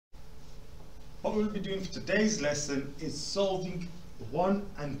What we'll be doing for today's lesson is solving 1-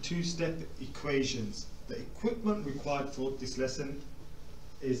 and 2-step equations. The equipment required for this lesson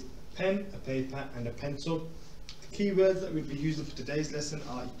is pen, a paper and a pencil. The keywords that we'll be using for today's lesson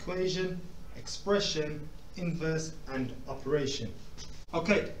are equation, expression, inverse and operation.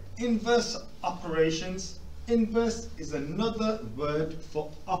 Okay, inverse operations. Inverse is another word for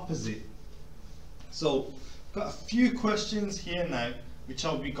opposite. So, got a few questions here now which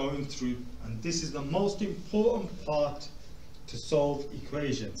I'll be going through, and this is the most important part to solve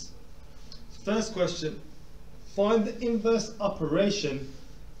equations. First question, find the inverse operation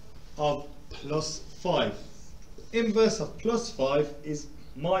of plus 5. The inverse of plus 5 is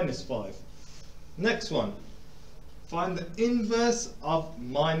minus 5. Next one, find the inverse of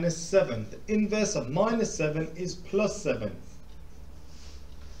minus 7. The inverse of minus 7 is plus 7.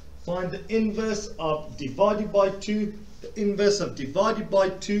 Find the inverse of divided by 2. The inverse of divided by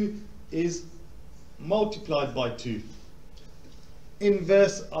 2 is multiplied by 2.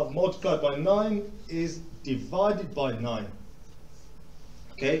 Inverse of multiplied by 9 is divided by 9.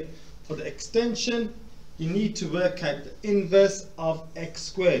 Okay, for the extension, you need to work out the inverse of x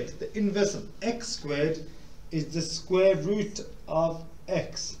squared. The inverse of x squared is the square root of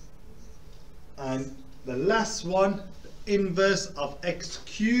x. And the last one, the inverse of x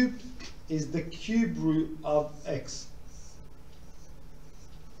cubed, is the cube root of x.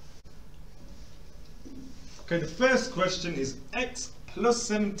 Okay, the first question is x plus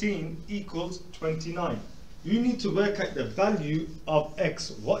 17 equals 29. You need to work out the value of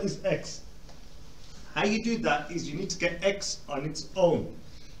x. What is x? How you do that is you need to get x on its own.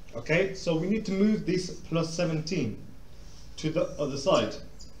 Okay, so we need to move this plus 17 to the other side.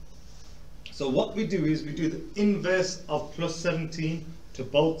 So what we do is we do the inverse of plus 17 to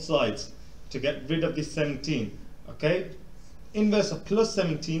both sides to get rid of this 17. Okay, inverse of plus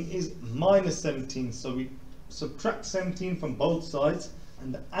 17 is minus 17, so we subtract 17 from both sides,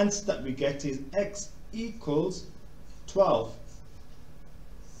 and the answer that we get is x equals 12.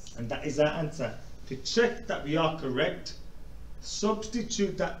 And that is our answer. To check that we are correct,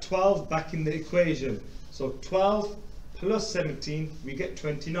 substitute that 12 back in the equation. So 12 plus 17, we get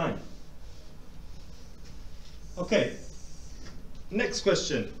 29. Okay, next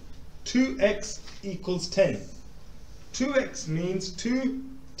question. 2x equals 10. 2x means 2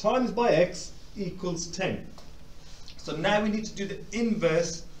 times by x equals 10. So now we need to do the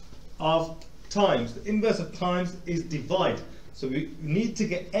inverse of times. The inverse of times is divide. So we need to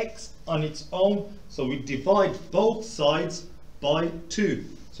get x on its own. So we divide both sides by 2.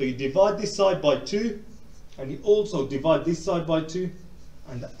 So you divide this side by 2, and you also divide this side by 2.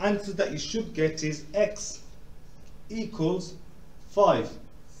 And the answer that you should get is x equals 5.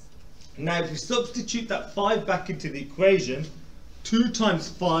 Now if we substitute that 5 back into the equation, 2 times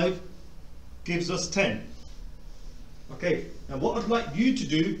 5 gives us 10. Okay, now what I'd like you to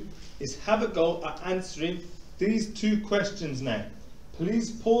do is have a go at answering these two questions now. Please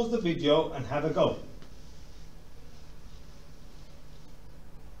pause the video and have a go.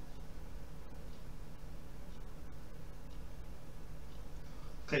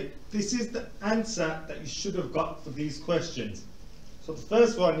 Okay, this is the answer that you should have got for these questions. So the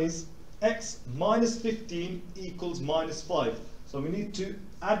first one is x minus 15 equals minus 5. So we need to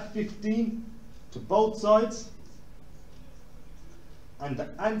add 15 to both sides. And the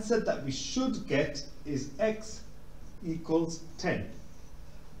answer that we should get is x equals 10.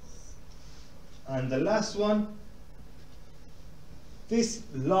 And the last one, this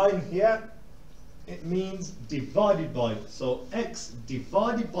line here, it means divided by. So x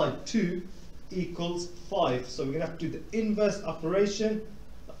divided by 2 equals 5. So we're going to have to do the inverse operation.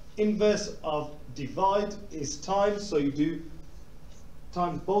 The inverse of divide is times. So you do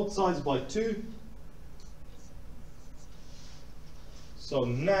times both sides by 2. So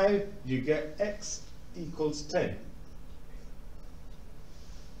now you get x equals 10.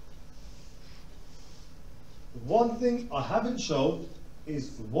 One thing I haven't showed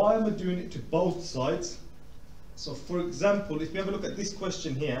is why am I doing it to both sides. So for example, if you have a look at this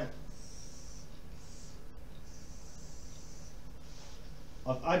question here,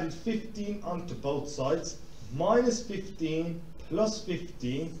 I've added 15 onto both sides. Minus 15 plus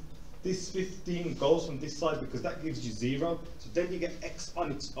 15. This 15 goes from this side because that gives you 0. So then you get x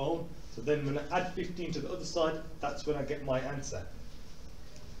on its own. So then when I add 15 to the other side, that's when I get my answer.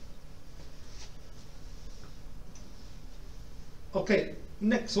 Okay,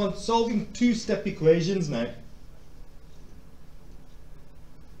 next one, solving 2-step equations now.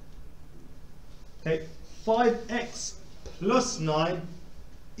 Okay, 5x plus 9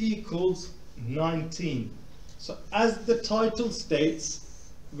 equals 19. So as the title states,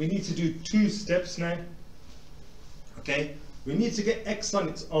 we need to do 2 steps now. Okay, we need to get x on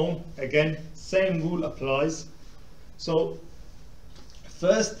its own. Again, same rule applies. So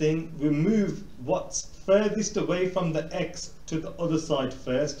first thing, we move what's furthest away from the x to the other side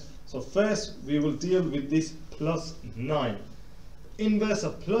first. So first we will deal with this plus 9. Inverse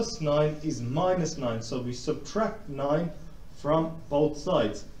of plus 9 is minus 9, so we subtract 9 from both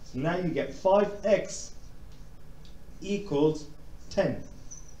sides. So now you get 5x equals 10.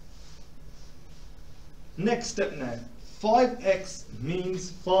 Next step now, 5x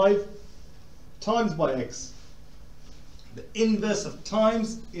means 5 times by x. The inverse of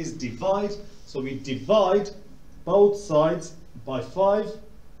times is divide, so we divide both sides by 5.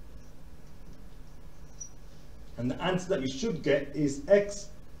 And the answer that we should get is x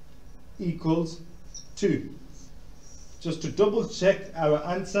equals 2. Just to double check our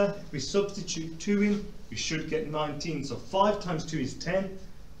answer, if we substitute 2 in, we should get 19. So 5 times 2 is 10,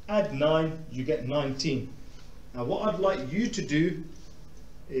 add 9, you get 19. Now what I'd like you to do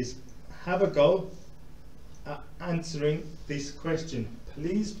is have a go at answering this question.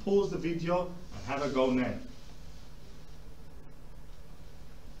 Please pause the video and have a go now.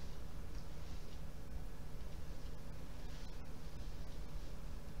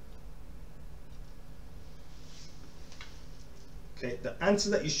 Okay, the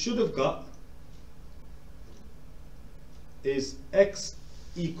answer that you should have got is x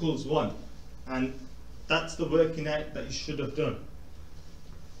equals 1, and that's the working out that you should have done.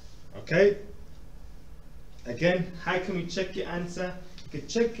 Okay, again, how can we check your answer? You can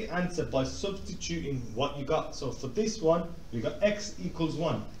check your answer by substituting what you got. So for this one, we got x equals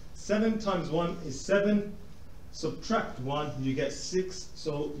 1. 7 times 1 is 7, subtract 1, you get 6,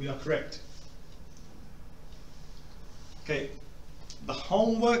 so we are correct. Okay, the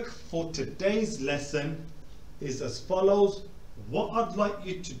homework for today's lesson is as follows. What I'd like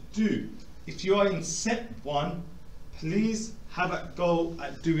you to do, if you are in set 1, please have a go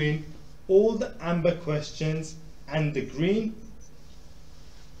at doing all the amber questions and the green.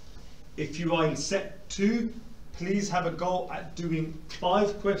 If you are in set 2, please have a go at doing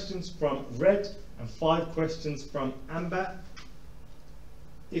 5 questions from red and 5 questions from amber.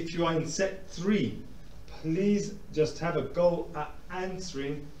 If you are in set 3, please just have a go at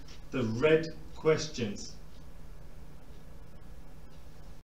answering the red questions.